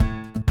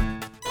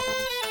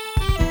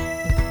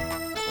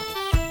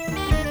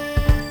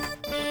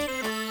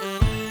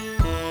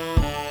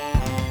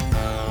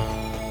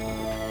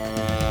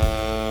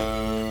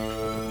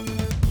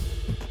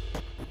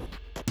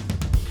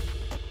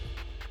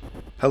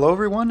Hello,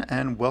 everyone,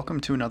 and welcome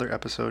to another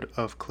episode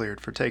of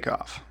Cleared for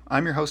Takeoff.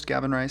 I'm your host,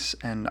 Gavin Rice,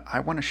 and I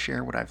want to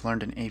share what I've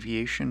learned in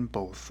aviation,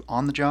 both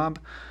on the job,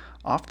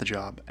 off the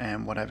job,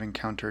 and what I've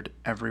encountered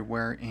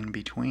everywhere in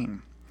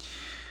between.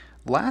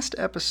 Last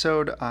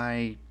episode,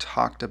 I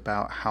talked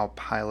about how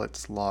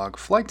pilots log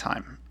flight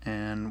time.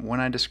 And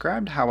when I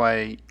described how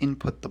I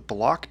input the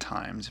block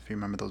times, if you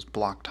remember those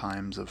block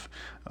times of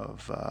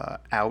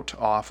out,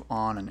 off,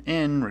 on, and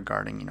in,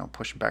 regarding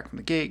pushing back from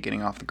the gate,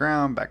 getting off the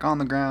ground, back on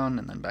the ground,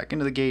 and then back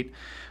into the gate,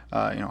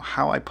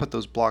 how I put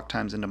those block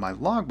times into my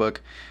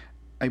logbook,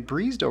 I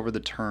breezed over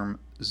the term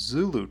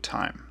Zulu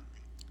Time.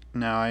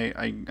 Now,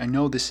 I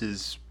know this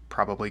is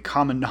probably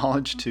common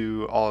knowledge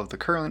to all of the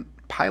current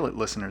pilot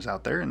listeners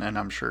out there, and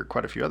I'm sure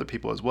quite a few other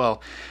people as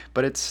well,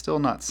 but it's still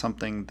not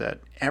something that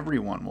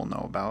everyone will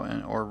know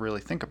about or really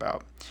think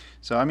about.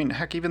 So, I mean,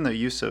 heck, even the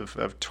use of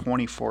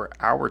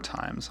 24-hour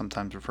time,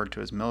 sometimes referred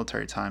to as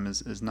military time,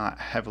 is not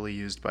heavily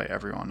used by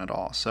everyone at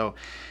all. So,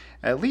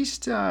 at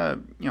least, not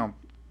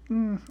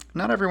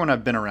everyone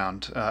I've been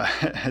around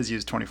has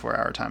used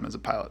 24-hour time as a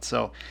pilot.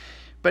 So,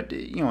 but,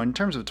 in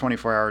terms of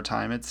 24-hour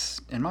time,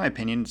 in my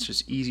opinion, it's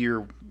just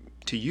easier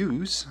to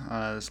use.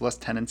 There's less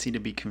tendency to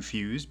be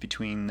confused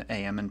between the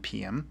AM and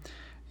PM,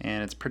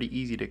 and it's pretty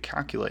easy to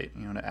calculate,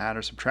 to add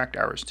or subtract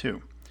hours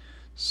too.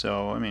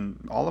 So, I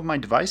mean, all of my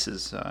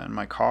devices in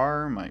my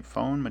car, my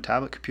phone, my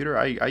tablet, computer,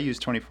 I use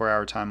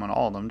 24-hour time on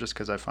all of them just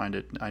because I find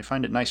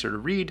it nicer to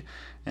read,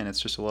 and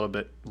it's just a little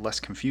bit less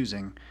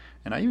confusing.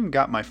 And I even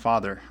got my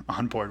father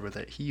on board with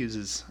it. He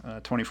uses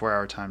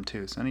 24-hour time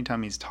too. So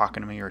anytime he's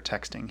talking to me or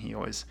texting, he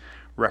always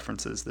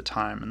references the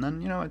time, and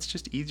then it's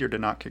just easier to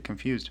not get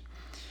confused.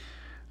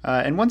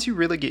 And once you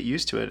really get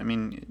used to it, I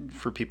mean,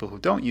 for people who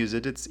don't use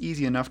it, it's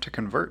easy enough to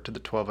convert to the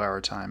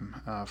 12-hour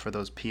time for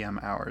those PM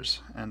hours.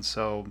 And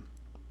so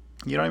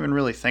you don't even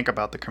really think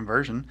about the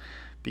conversion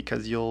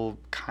because you'll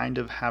kind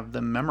of have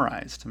them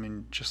memorized. I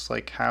mean, just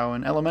like how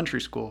in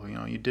elementary school,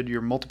 you did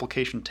your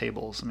multiplication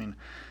tables. I mean,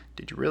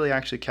 did you really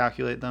actually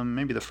calculate them?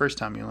 Maybe the first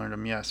time you learned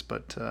them, yes,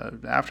 but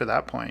after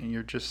that point,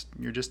 you're just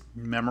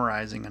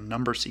memorizing a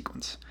number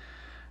sequence.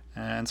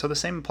 And so the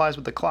same applies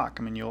with the clock.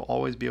 I mean, you'll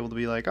always be able to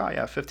be like, oh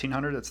yeah,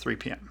 1500, that's 3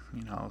 p.m.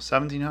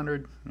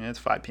 1700, yeah, it's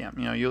 5 p.m.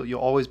 You'll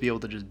always be able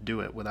to just do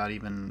it without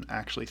even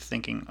actually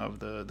thinking of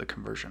the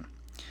conversion.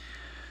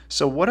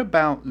 So what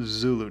about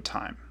Zulu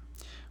time?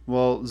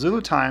 Well,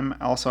 Zulu time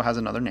also has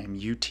another name,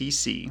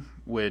 UTC,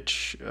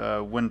 which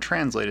when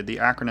translated, the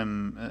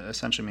acronym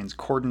essentially means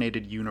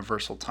Coordinated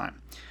Universal Time.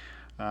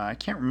 I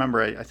can't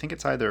remember. I think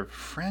it's either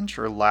French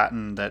or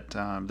Latin that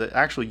the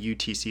actual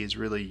UTC is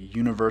really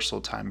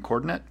Universal Time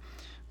Coordinate.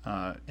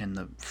 In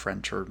the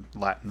French or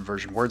Latin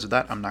version words of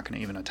that, I'm not going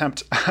to even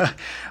attempt.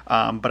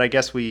 But I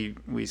guess we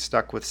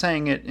stuck with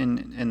saying it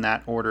in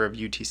that order of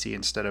UTC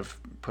instead of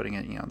putting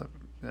it,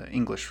 the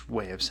English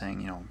way of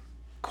saying,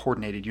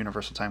 Coordinated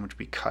Universal Time, which would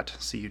be CUT,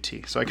 CUT.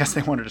 So I guess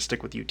they wanted to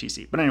stick with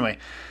UTC. But anyway,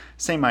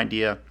 same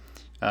idea.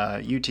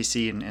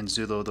 UTC and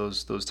Zulu,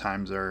 those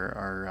times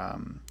are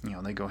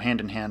they go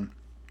hand in hand.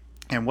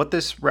 And what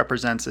this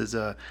represents is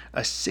a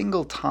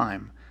single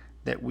time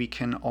that we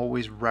can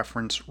always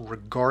reference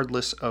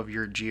regardless of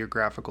your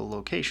geographical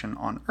location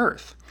on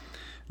Earth.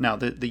 Now,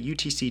 the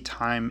UTC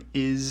time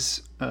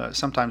is,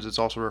 sometimes it's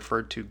also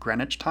referred to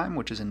Greenwich time,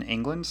 which is in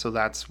England, so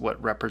that's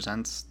what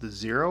represents the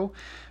zero.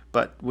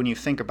 But when you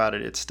think about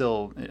it,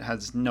 it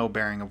has no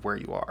bearing of where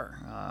you are.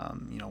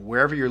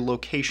 Wherever your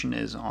location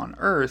is on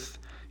Earth,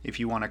 if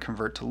you want to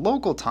convert to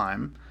local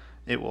time,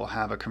 it will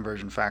have a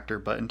conversion factor.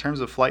 But in terms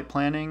of flight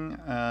planning,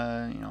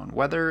 and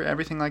weather,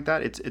 everything like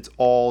that, it's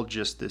all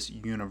just this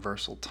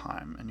universal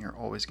time, and you're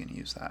always going to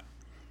use that.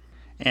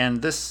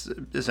 And this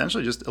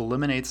essentially just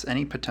eliminates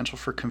any potential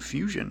for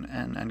confusion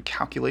and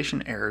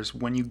calculation errors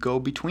when you go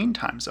between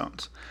time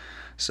zones.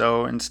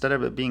 So instead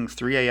of it being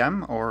 3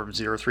 a.m. or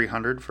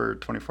 0300 for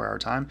 24-hour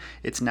time,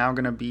 it's now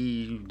going to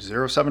be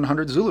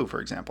 0700 Zulu,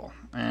 for example.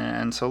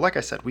 And so, like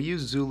I said, we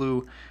use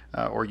Zulu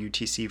or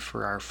UTC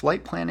for our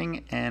flight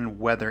planning and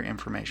weather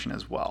information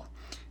as well.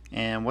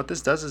 And what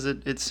this does is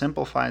it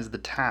simplifies the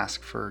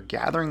task for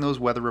gathering those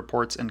weather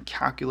reports and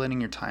calculating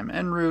your time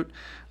en route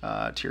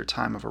to your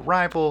time of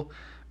arrival,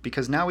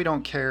 because now we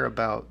don't care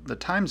about the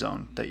time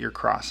zone that you're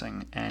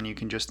crossing, and you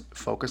can just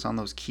focus on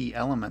those key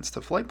elements to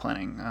flight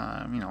planning,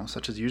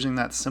 such as using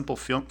that simple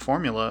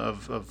formula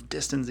of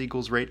distance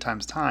equals rate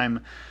times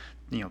time,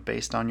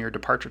 based on your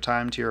departure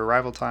time to your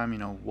arrival time.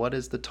 What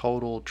is the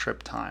total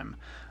trip time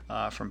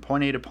from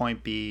point A to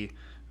point B,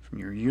 from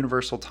your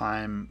universal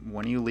time,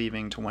 when are you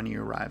leaving to when are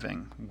you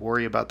arriving?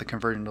 Worry about the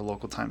conversion to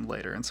local time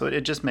later. And so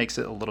it just makes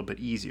it a little bit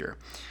easier.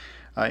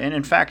 And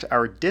in fact,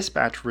 our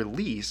dispatch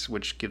release,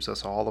 which gives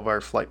us all of our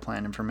flight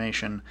plan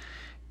information,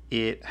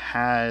 it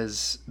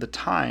has the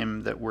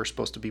time that we're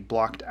supposed to be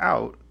blocked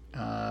out,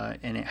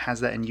 and it has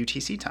that in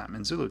UTC time,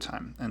 in Zulu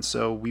time. And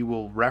so we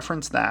will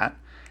reference that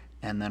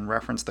and then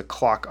reference the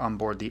clock on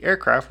board the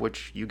aircraft,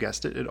 which, you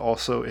guessed it, it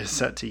also is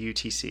set to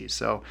UTC.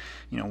 So,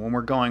 when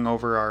we're going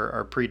over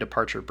our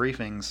pre-departure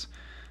briefings,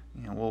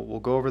 We'll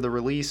go over the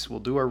release. We'll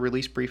do our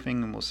release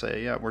briefing, and we'll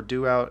say, yeah, we're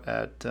due out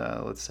at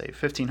let's say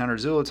 1500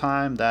 Zulu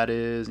time. That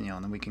is, and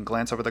then we can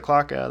glance over the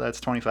clock. That's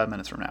 25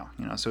 minutes from now.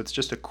 So it's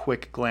just a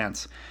quick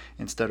glance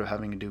instead of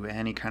having to do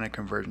any kind of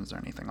conversions or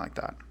anything like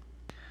that.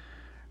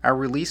 Our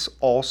release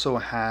also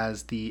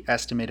has the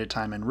estimated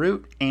time en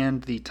route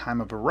and the time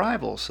of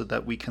arrival so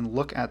that we can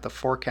look at the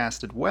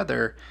forecasted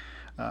weather,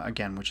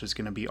 again, which is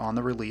going to be on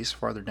the release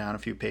farther down a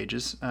few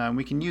pages.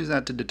 We can use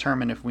that to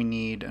determine if we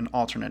need an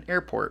alternate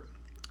airport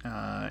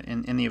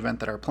in the event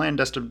that our planned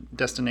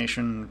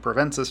destination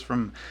prevents us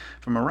from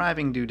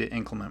arriving due to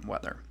inclement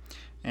weather.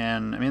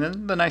 And I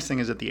mean, the nice thing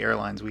is at the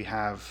airlines, we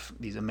have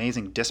these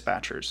amazing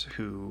dispatchers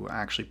who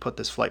actually put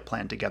this flight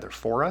plan together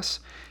for us,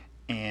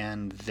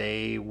 and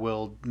they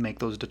will make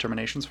those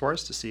determinations for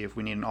us to see if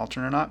we need an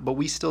alternate or not. But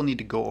we still need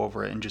to go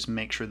over it and just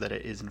make sure that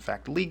it is in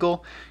fact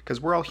legal, because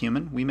we're all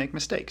human. We make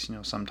mistakes.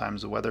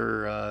 Sometimes the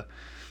weather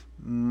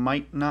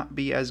might not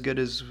be as good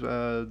as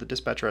the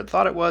dispatcher had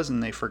thought it was,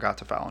 and they forgot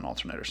to file an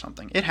alternate or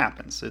something. It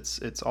happens.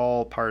 It's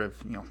all part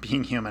of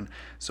being human.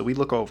 So we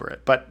look over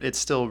it, but it's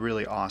still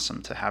really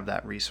awesome to have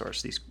that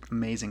resource. These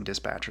amazing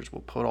dispatchers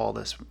will put all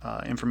this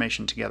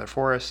information together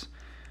for us,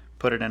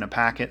 put it in a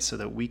packet so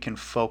that we can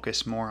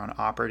focus more on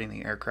operating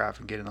the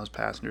aircraft and getting those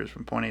passengers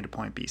from point A to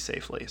point B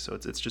safely. So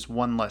it's just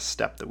one less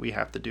step that we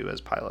have to do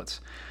as pilots,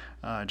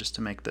 just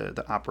to make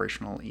the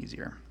operational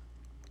easier.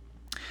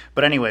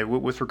 But anyway,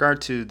 with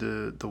regard to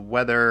the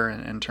weather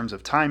in terms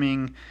of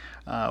timing,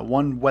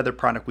 one weather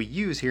product we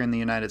use here in the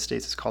United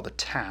States is called a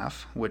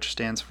TAF, which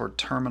stands for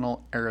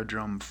Terminal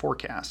Aerodrome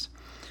Forecast.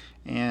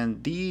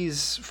 And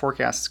these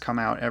forecasts come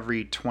out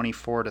every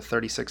 24 to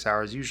 36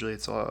 hours. Usually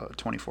it's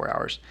 24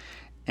 hours.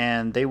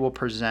 And they will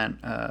present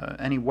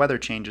any weather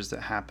changes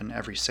that happen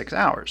every 6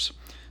 hours.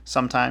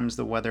 Sometimes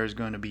the weather is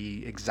going to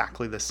be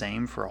exactly the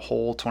same for a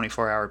whole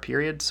 24-hour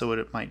period, so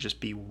it might just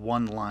be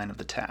one line of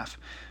the TAF.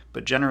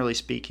 But generally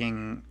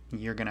speaking,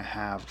 you're going to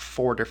have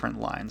 4 different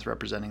lines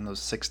representing those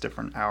 6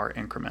 different hour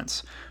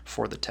increments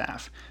for the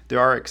TAF. There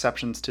are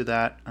exceptions to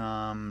that.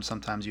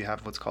 Sometimes you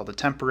have what's called a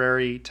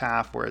temporary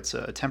TAF, where it's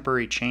a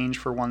temporary change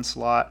for one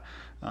slot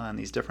and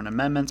these different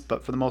amendments.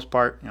 But for the most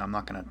part, I'm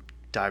not going to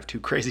dive too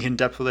crazy in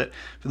depth with it.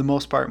 For the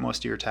most part, most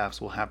of your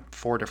TAFs will have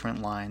 4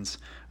 different lines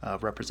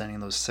representing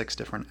those 6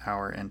 different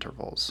hour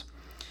intervals.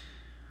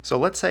 So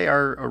let's say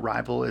our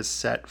arrival is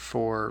set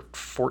for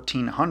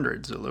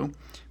 1400 Zulu.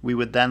 We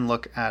would then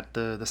look at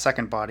the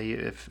second body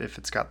if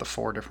it's got the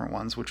 4 different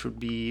ones, which would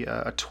be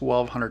a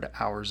 1200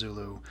 hour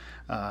Zulu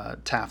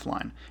TAF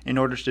line in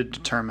order to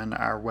determine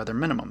our weather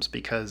minimums,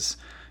 because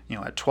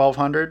at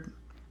 1200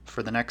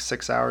 for the next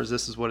 6 hours,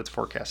 this is what it's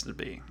forecasted to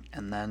be.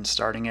 And then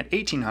starting at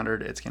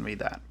 1800, it's going to be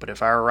that. But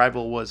if our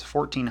arrival was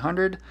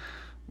 1400,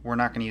 we're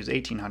not going to use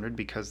 1800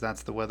 because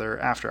that's the weather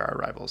after our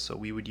arrival. So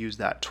we would use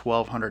that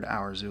 1200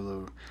 hour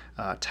Zulu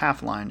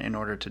TAF line in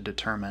order to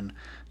determine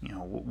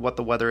what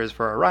the weather is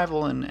for our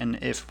arrival and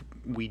if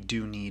we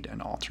do need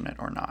an alternate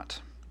or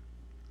not.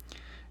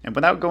 And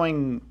without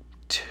going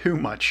too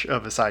much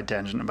of a side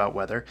tangent about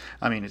weather,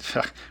 I mean,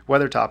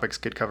 weather topics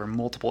could cover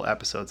multiple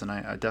episodes, and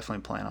I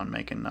definitely plan on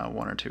making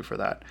 1 or 2 for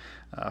that,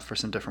 for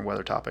some different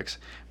weather topics.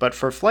 But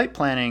for flight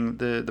planning,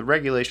 the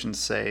regulations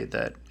say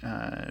that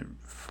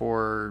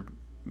for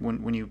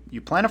when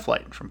you plan a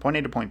flight from point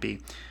A to point B,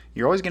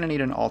 you're always going to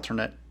need an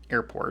alternate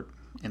airport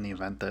in the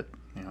event that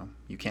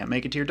you can't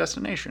make it to your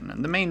destination.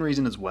 And the main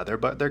reason is weather,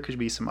 but there could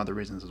be some other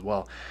reasons as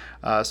well.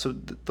 So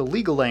the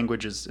legal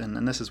language is,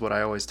 and this is what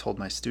I always told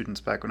my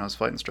students back when I was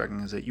flight instructing,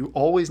 is that you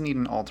always need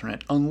an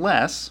alternate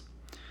unless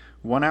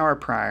 1 hour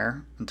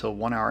prior until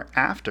 1 hour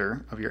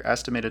after of your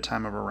estimated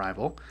time of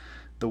arrival,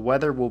 the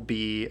weather will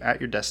be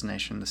at your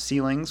destination. The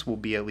ceilings will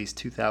be at least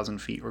 2,000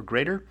 feet or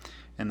greater,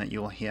 and that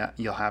you'll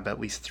have at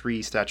least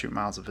 3 statute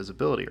miles of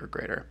visibility or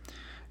greater.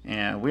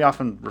 And we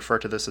often refer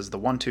to this as the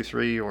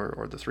 1-2-3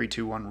 or the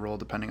 3-2-1 rule,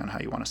 depending on how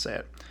you want to say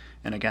it.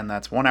 And again,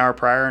 that's 1 hour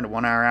prior and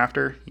 1 hour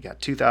after. You got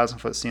 2,000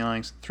 foot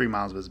ceilings, 3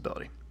 miles of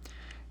visibility.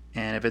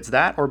 And if it's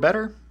that or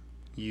better,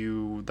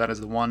 that is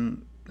the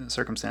one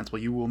circumstance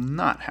where you will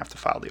not have to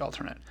file the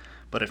alternate.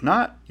 But if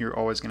not, you're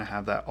always going to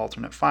have that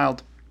alternate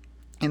filed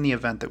in the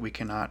event that we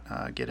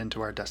cannot get into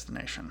our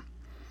destination.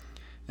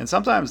 And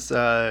sometimes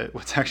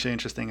what's actually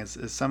interesting is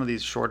some of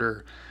these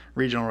shorter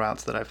regional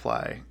routes that I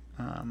fly,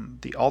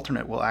 the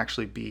alternate will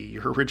actually be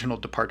your original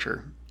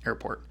departure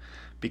airport.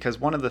 Because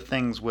one of the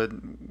things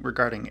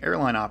regarding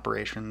airline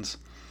operations,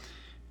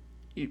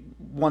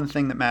 one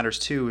thing that matters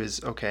too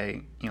is,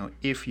 okay,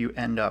 if you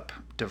end up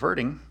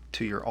diverting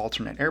to your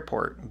alternate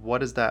airport, what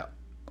does that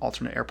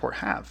alternate airport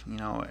have?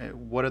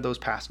 What are those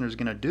passengers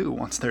going to do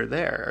once they're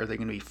there? Are they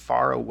going to be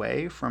far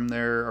away from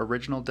their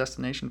original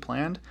destination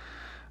planned?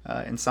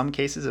 In some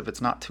cases, if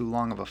it's not too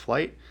long of a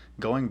flight,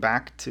 going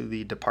back to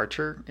the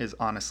departure is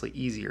honestly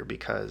easier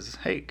because,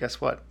 hey,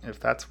 guess what? If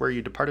that's where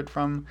you departed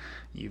from,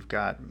 you've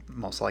got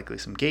most likely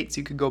some gates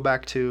you could go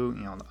back to.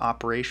 The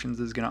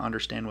operations is going to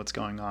understand what's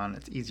going on.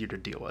 It's easier to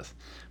deal with.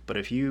 But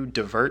if you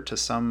divert to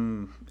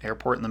some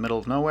airport in the middle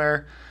of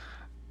nowhere,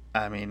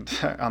 I mean,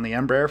 on the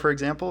Embraer, for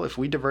example, if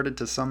we diverted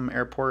to some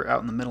airport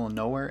out in the middle of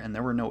nowhere and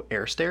there were no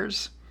air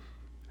stairs,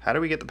 how do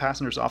we get the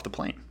passengers off the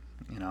plane?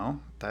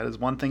 That is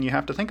one thing you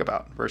have to think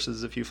about.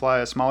 Versus if you fly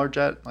a smaller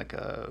jet, like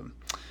a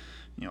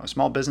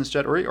small business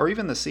jet, or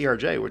even the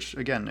CRJ, which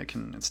again it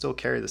can still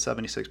carry the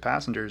 76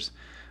 passengers.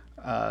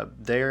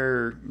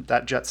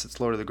 That jet sits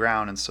low to the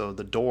ground, and so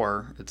the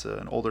door, it's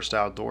an older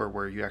style door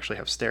where you actually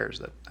have stairs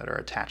that are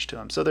attached to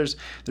them. So there's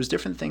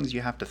different things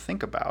you have to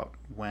think about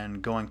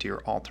when going to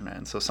your alternate.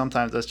 And so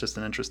sometimes that's just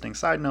an interesting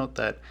side note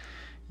that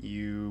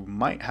you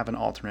might have an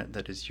alternate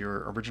that is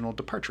your original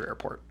departure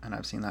airport, and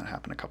I've seen that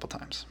happen a couple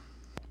times.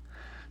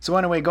 So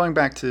anyway, going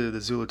back to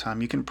the Zulu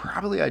time, you can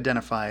probably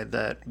identify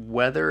that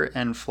weather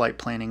and flight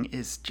planning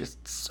is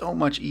just so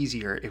much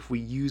easier if we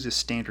use a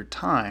standard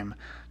time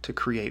to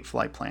create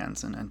flight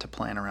plans and to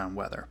plan around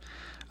weather.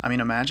 I mean,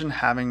 imagine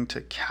having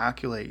to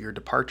calculate your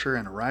departure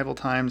and arrival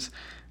times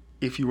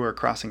if you were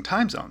crossing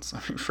time zones. I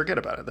mean, forget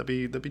about it.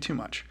 That'd be too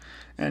much.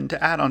 And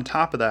to add on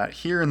top of that,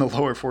 here in the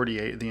lower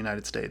 48 of the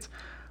United States,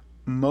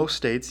 most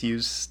states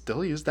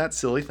still use that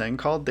silly thing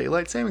called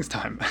daylight savings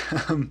time.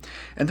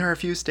 And there are a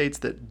few states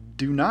that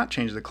do not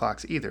change the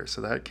clocks either,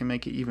 so that can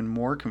make it even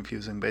more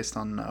confusing based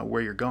on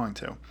where you're going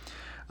to.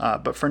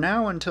 But for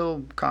now,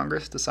 until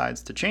Congress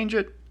decides to change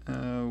it,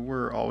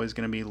 we're always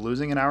going to be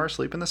losing an hour of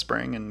sleep in the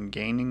spring and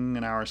gaining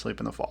an hour of sleep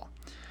in the fall.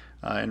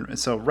 And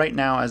so right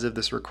now, as of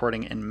this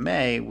recording in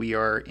May, we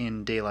are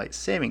in daylight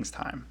savings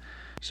time.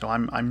 So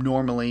I'm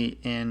normally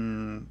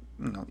in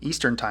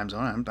Eastern time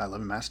zone. I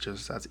live in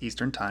Massachusetts, that's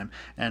Eastern time,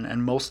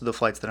 and most of the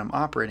flights that I'm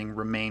operating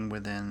remain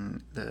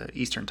within the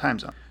Eastern time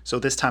zone. So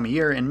this time of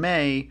year in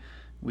May,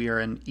 we are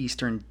in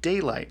Eastern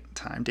Daylight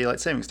Time,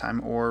 Daylight Savings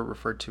Time, or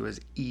referred to as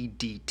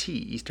EDT,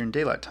 Eastern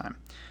Daylight Time.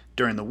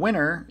 During the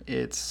winter,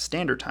 it's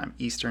Standard Time,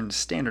 Eastern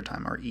Standard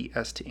Time, or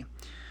EST.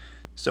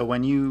 So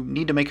when you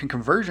need to make a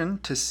conversion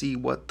to see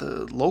what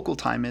the local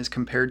time is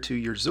compared to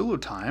your Zulu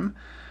time,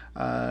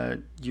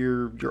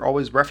 you're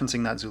always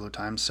referencing that Zulu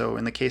time. So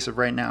in the case of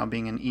right now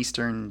being in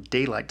Eastern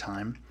Daylight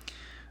Time,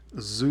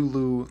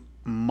 Zulu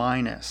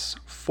minus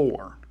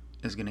 4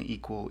 is going to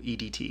equal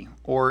EDT,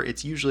 or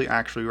it's usually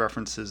actually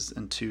references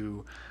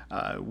into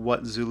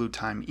what Zulu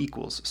time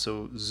equals.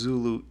 So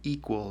Zulu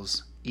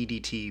equals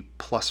EDT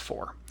plus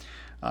 4.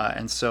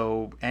 And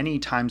so any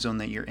time zone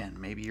that you're in,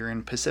 maybe you're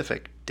in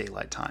Pacific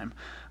Daylight Time,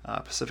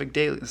 Pacific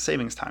Day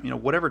Savings Time,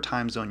 whatever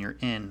time zone you're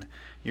in,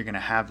 you're going to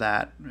have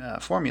that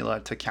formula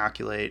to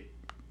calculate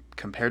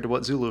compared to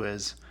what Zulu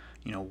is,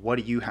 what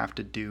do you have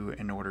to do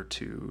in order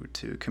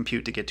to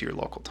compute to get to your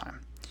local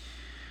time.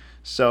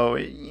 So,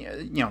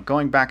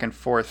 going back and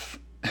forth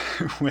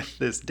with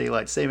this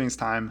daylight savings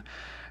time,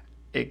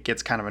 it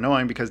gets kind of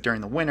annoying because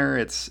during the winter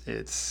it's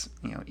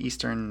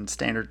Eastern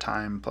Standard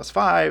Time plus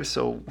 5.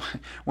 So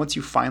once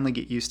you finally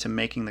get used to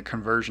making the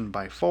conversion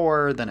by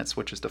 4, then it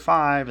switches to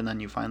 5, and then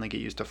you finally get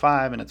used to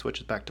 5 and it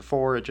switches back to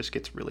 4. It just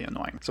gets really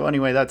annoying. So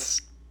anyway,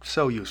 that's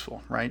so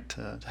useful, right?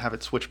 To have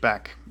it switch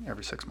back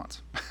every 6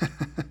 months.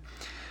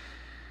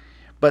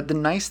 But the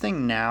nice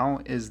thing now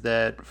is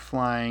that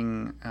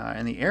flying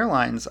in the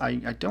airlines, I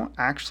don't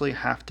actually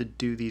have to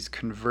do these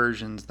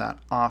conversions that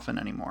often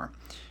anymore.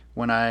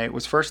 When I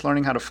was first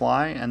learning how to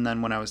fly, and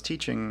then when I was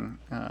teaching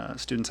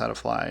students how to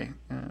fly,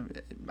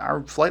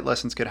 our flight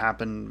lessons could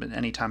happen at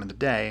any time of the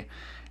day.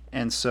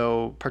 And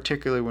so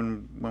particularly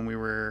when we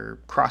were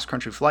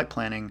cross-country flight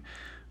planning,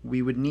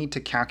 we would need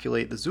to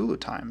calculate the Zulu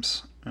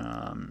times,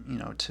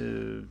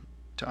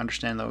 to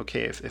understand that,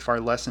 okay, if our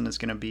lesson is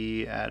going to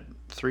be at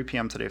 3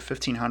 p.m. today,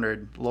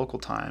 1500 local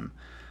time,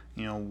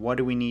 what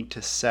do we need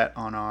to set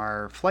on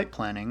our flight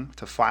planning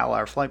to file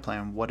our flight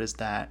plan? What is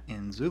that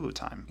in Zulu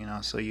time?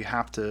 So you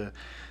have to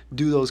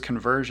do those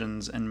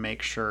conversions and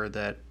make sure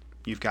that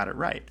you've got it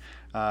right.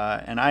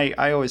 And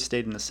I always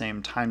stayed in the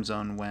same time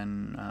zone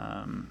when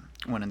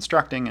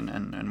instructing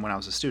and when I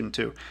was a student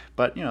too.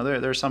 But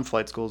there are some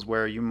flight schools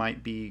where you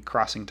might be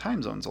crossing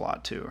time zones a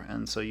lot too,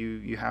 and so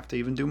you have to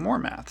even do more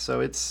math.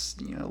 So it's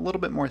a little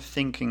bit more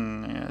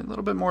thinking, a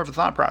little bit more of a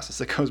thought process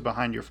that goes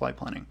behind your flight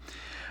planning.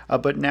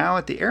 But now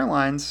at the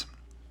airlines,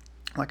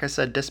 like I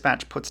said,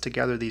 dispatch puts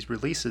together these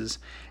releases,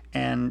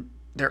 and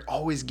they're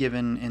always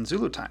given in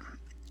Zulu time.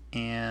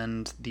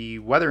 And the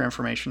weather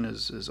information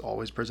is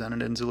always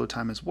presented in Zulu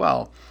time as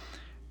well.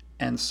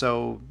 And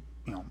so,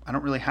 I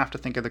don't really have to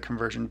think of the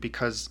conversion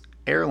because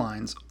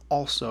airlines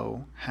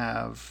also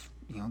have,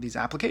 these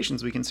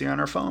applications we can see on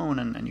our phone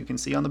and you can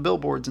see on the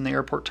billboards in the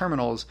airport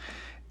terminals.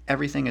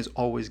 Everything is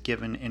always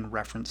given in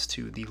reference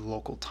to the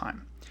local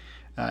time.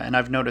 And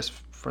I've noticed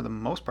for the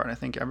most part, I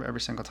think every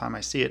single time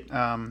I see it,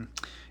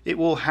 it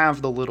will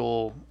have the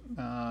little,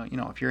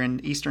 if you're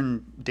in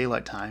Eastern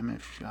Daylight Time,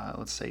 if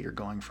let's say you're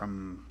going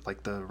from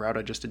like the route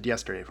I just did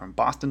yesterday from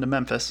Boston to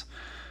Memphis,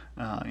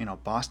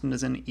 Boston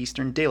is in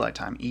Eastern Daylight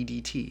Time,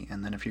 EDT.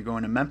 And then if you're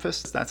going to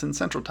Memphis, that's in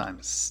Central Time,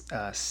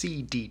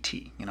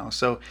 CDT,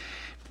 So,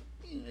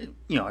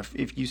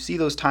 if you see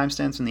those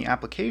timestamps in the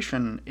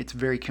application, it's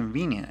very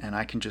convenient. And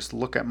I can just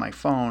look at my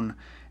phone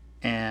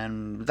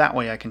and that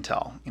way I can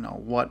tell,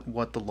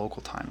 what the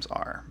local times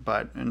are.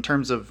 But in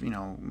terms of,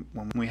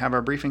 when we have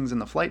our briefings in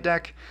the flight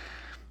deck,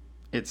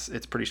 it's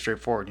pretty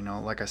straightforward.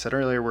 Like I said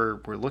earlier,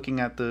 we're looking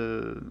at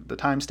the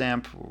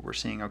timestamp. We're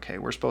seeing, okay,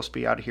 we're supposed to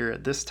be out of here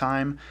at this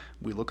time.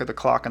 We look at the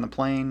clock on the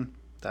plane.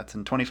 That's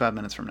in 25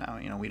 minutes from now.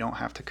 We don't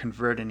have to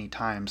convert any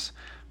times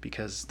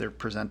because they're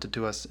presented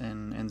to us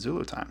in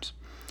Zulu times.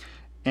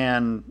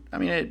 And I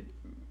mean,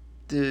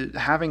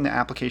 having the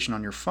application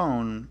on your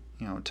phone,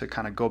 to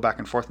kind of go back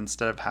and forth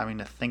instead of having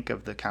to think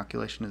of the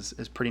calculation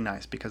is pretty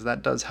nice, because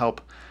that does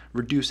help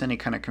reduce any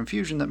kind of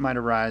confusion that might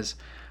arise.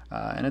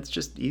 And it's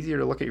just easier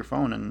to look at your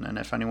phone, and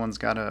if anyone's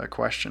got a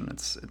question,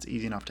 it's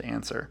easy enough to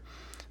answer.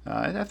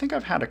 I think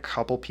I've had a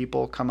couple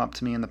people come up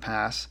to me in the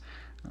past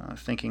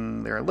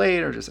thinking they're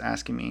late, or just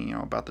asking me,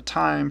 about the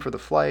time for the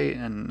flight,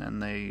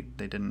 and they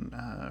didn't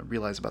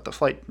realize about the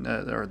flight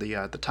or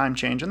the time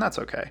change, and that's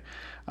okay.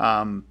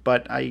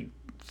 But I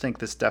think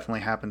this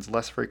definitely happens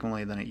less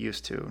frequently than it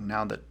used to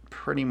now that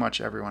pretty much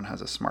everyone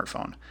has a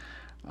smartphone.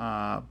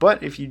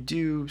 But if you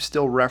do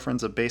still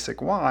reference a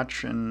basic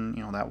watch, and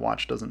that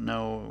watch doesn't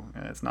know,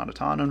 it's not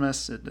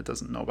autonomous, it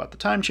doesn't know about the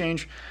time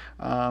change,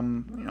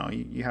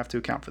 you have to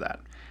account for that.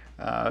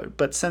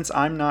 But since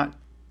I'm not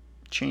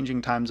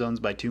changing time zones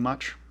by too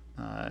much,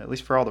 at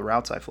least for all the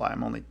routes I fly,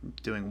 I'm only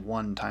doing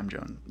one time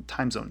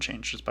zone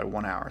change, just by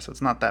 1 hour, so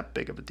it's not that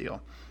big of a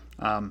deal.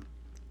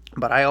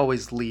 But I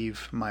always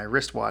leave my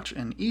wristwatch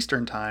in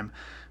Eastern time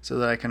so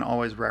that I can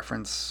always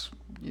reference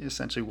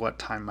essentially what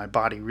time my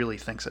body really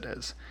thinks it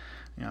is.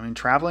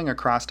 Traveling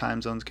across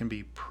time zones can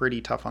be pretty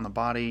tough on the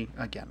body.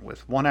 Again,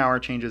 with 1 hour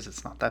changes,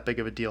 it's not that big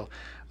of a deal.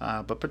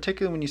 But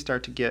particularly when you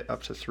start to get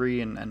up to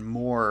three and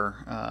more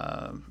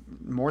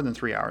than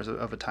 3 hours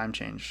of a time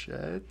change,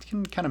 it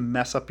can kind of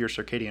mess up your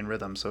circadian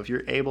rhythm. So if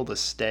you're able to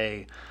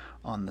stay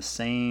on the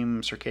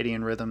same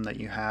circadian rhythm that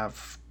you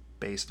have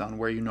based on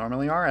where you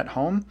normally are at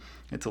home,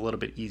 it's a little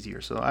bit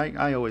easier. So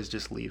I always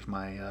just leave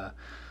my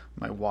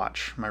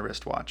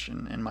wristwatch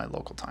in my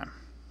local time.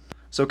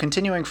 So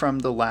continuing from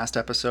the last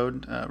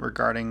episode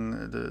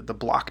regarding the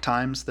block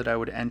times that I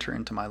would enter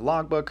into my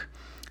logbook,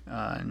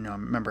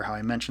 remember how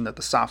I mentioned that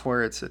the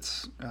software,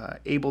 it's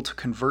able to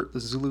convert the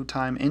Zulu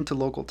time into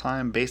local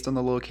time based on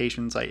the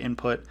locations I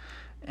input,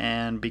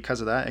 and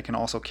because of that, it can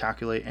also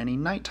calculate any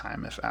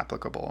nighttime if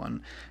applicable,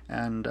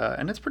 and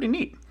it's pretty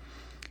neat.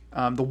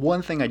 The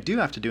one thing I do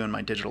have to do in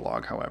my digital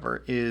log,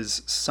 however,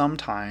 is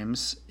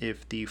sometimes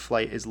if the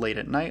flight is late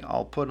at night,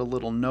 I'll put a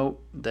little note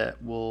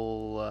that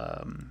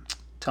will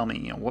tell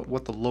me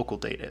what the local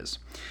date is.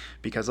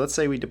 Because let's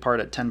say we depart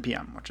at 10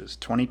 p.m., which is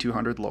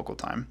 2200 local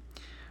time,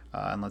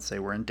 and let's say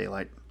we're in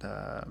daylight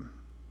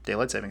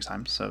savings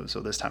time, so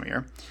this time of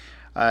year,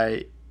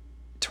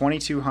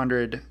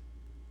 2200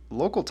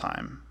 local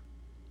time.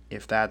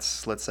 If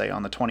that's, let's say,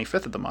 on the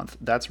 25th of the month,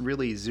 that's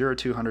really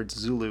 0200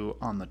 Zulu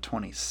on the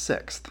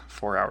 26th,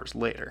 4 hours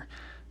later.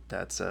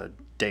 That's a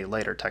day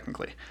later,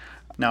 technically.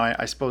 Now,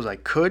 I suppose I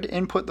could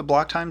input the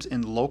block times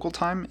in local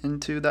time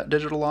into that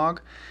digital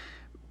log,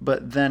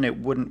 but then it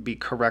wouldn't be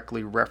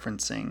correctly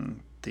referencing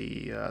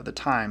the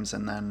times,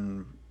 and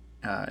then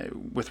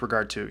with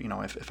regard to,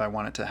 if I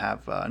wanted to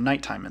have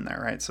nighttime in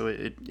there, right? So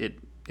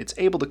it's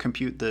able to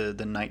compute the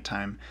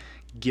nighttime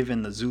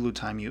given the Zulu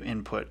time you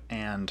input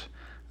and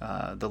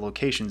the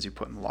locations you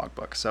put in the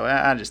logbook. So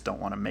I just don't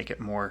want to make it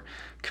more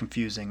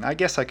confusing. I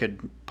guess I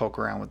could poke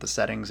around with the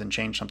settings and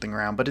change something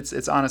around, but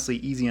it's honestly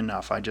easy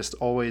enough. I just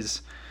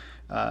always,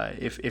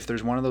 if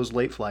there's one of those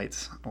late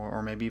flights,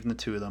 or maybe even the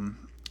two of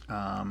them,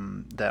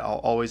 that I'll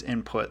always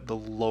input the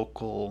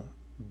local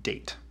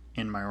date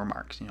in my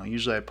remarks.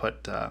 Usually I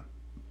put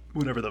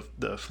whatever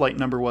the flight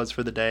number was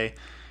for the day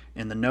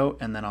in the note,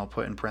 and then I'll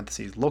put in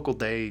parentheses local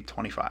day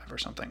 25 or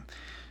something.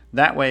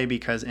 That way,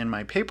 because in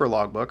my paper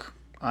logbook,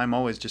 I'm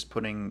always just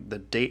putting the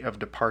date of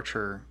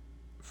departure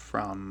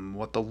from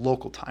what the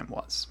local time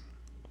was.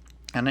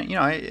 And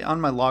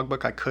on my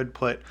logbook, I could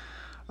put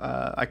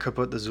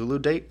the Zulu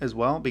date as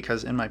well,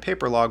 because in my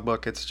paper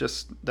logbook, it's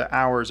just the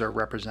hours are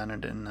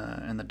represented in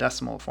the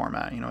decimal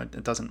format.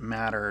 It doesn't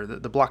matter.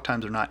 The block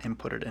times are not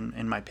inputted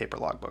in my paper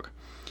logbook.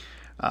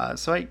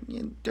 So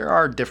there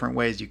are different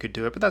ways you could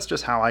do it, but that's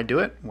just how I do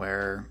it,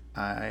 where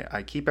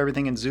I keep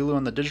everything in Zulu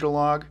in the digital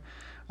log.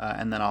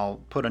 And then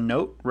I'll put a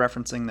note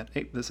referencing that,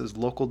 hey, this is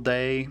local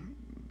day,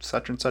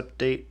 such and such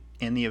date,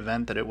 in the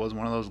event that it was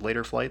one of those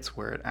later flights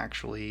where it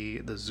actually,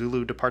 the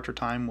Zulu departure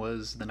time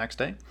was the next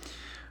day.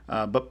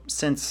 But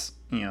since,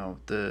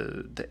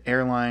 the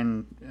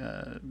airline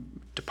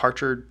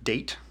departure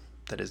date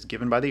that is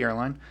given by the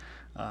airline,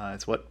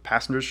 it's what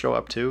passengers show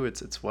up to,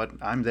 it's what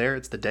I'm there,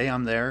 it's the day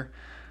I'm there,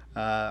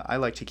 I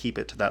like to keep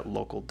it to that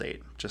local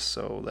date, just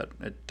so that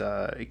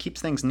it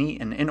keeps things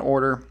neat and in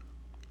order.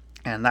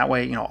 And that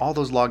way, all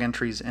those log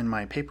entries in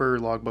my paper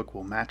logbook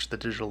will match the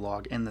digital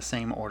log in the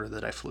same order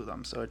that I flew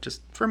them. So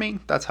for me,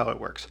 that's how it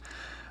works.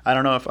 I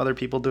don't know if other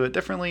people do it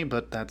differently,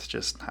 but that's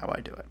just how I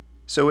do it.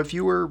 So if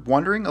you were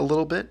wondering a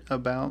little bit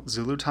about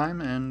Zulu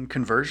time and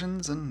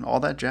conversions and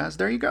all that jazz,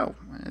 there you go.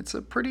 It's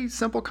a pretty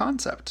simple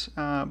concept,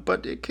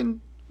 but it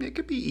can it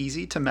could be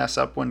easy to mess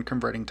up when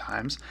converting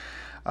times.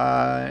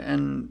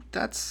 And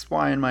that's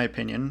why, in my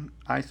opinion,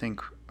 I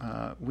think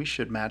we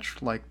should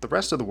match like the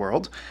rest of the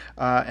world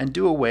and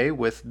do away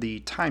with the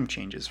time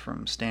changes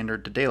from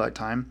standard to daylight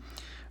time.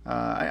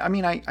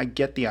 I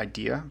get the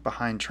idea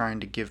behind trying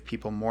to give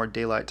people more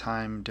daylight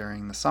time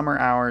during the summer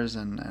hours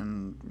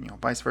and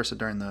vice versa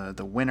during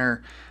the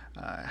winter,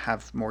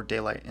 have more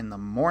daylight in the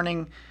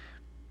morning.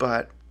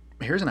 But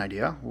here's an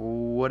idea.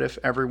 What if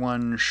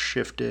everyone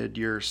shifted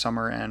your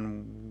summer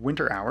and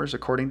winter hours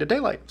according to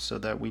daylight so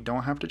that we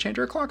don't have to change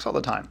our clocks all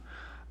the time?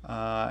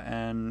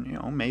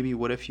 And maybe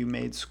what if you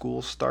made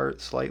school start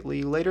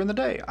slightly later in the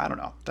day? I don't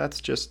know. That's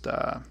just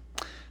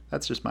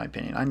my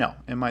opinion. I know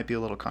it might be a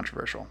little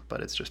controversial,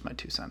 but it's just my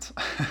 2 cents.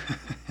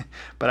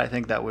 But I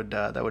think that would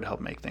help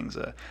make things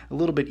a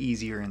little bit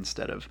easier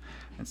instead of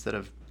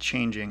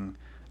changing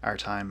our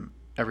time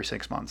every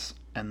 6 months.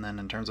 And then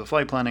in terms of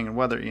flight planning and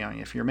whether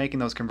if you're making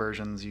those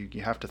conversions, you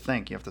have to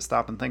think. You have to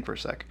stop and think for a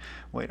sec.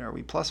 Wait, are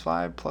we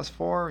 +5,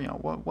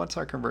 +4? What's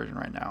our conversion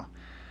right now?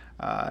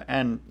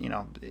 And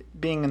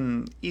being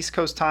in East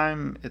Coast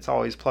time, it's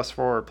always +4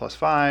 or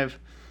 +5.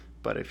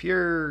 But if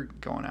you're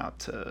going out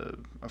to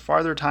a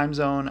farther time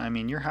zone, I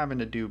mean, you're having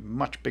to do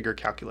much bigger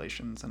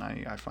calculations, and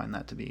I find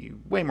that to be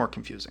way more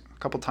confusing. A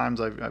couple times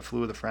I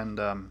flew with a friend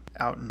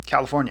out in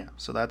California,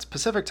 so that's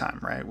Pacific time,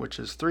 right, which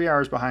is 3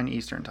 hours behind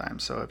Eastern time.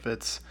 So if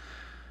it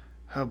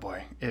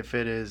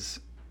is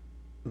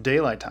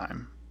daylight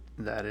time,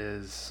 that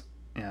is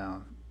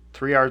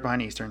 3 hours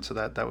behind Eastern, so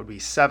that would be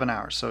 7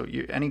 hours. So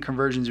any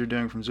conversions you're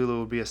doing from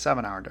Zulu would be a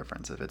 7-hour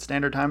difference. If it's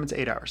standard time, it's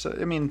 8 hours. So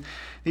I mean,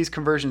 these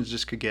conversions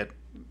just could get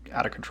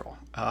out of control,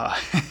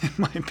 in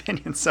my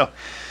opinion. So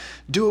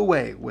do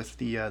away with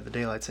the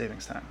daylight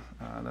savings time.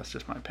 That's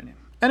just my opinion.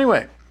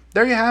 Anyway,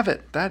 there you have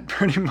it. That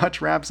pretty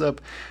much wraps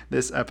up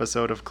this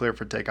episode of Clear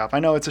for Takeoff. I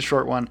know it's a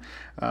short one,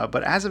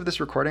 but as of this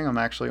recording, I'm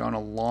actually on a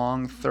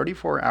long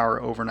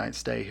 34-hour overnight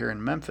stay here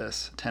in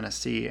Memphis,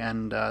 Tennessee,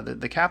 and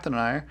the captain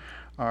and I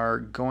are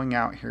going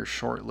out here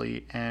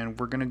shortly, and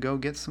we're going to go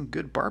get some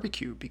good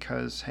barbecue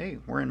because, hey,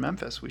 we're in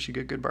Memphis. We should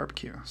get good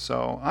barbecue.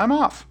 So I'm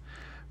off.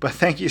 But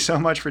thank you so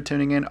much for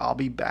tuning in. I'll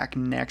be back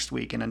next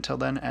week. And until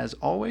then, as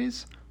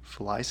always,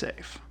 fly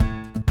safe.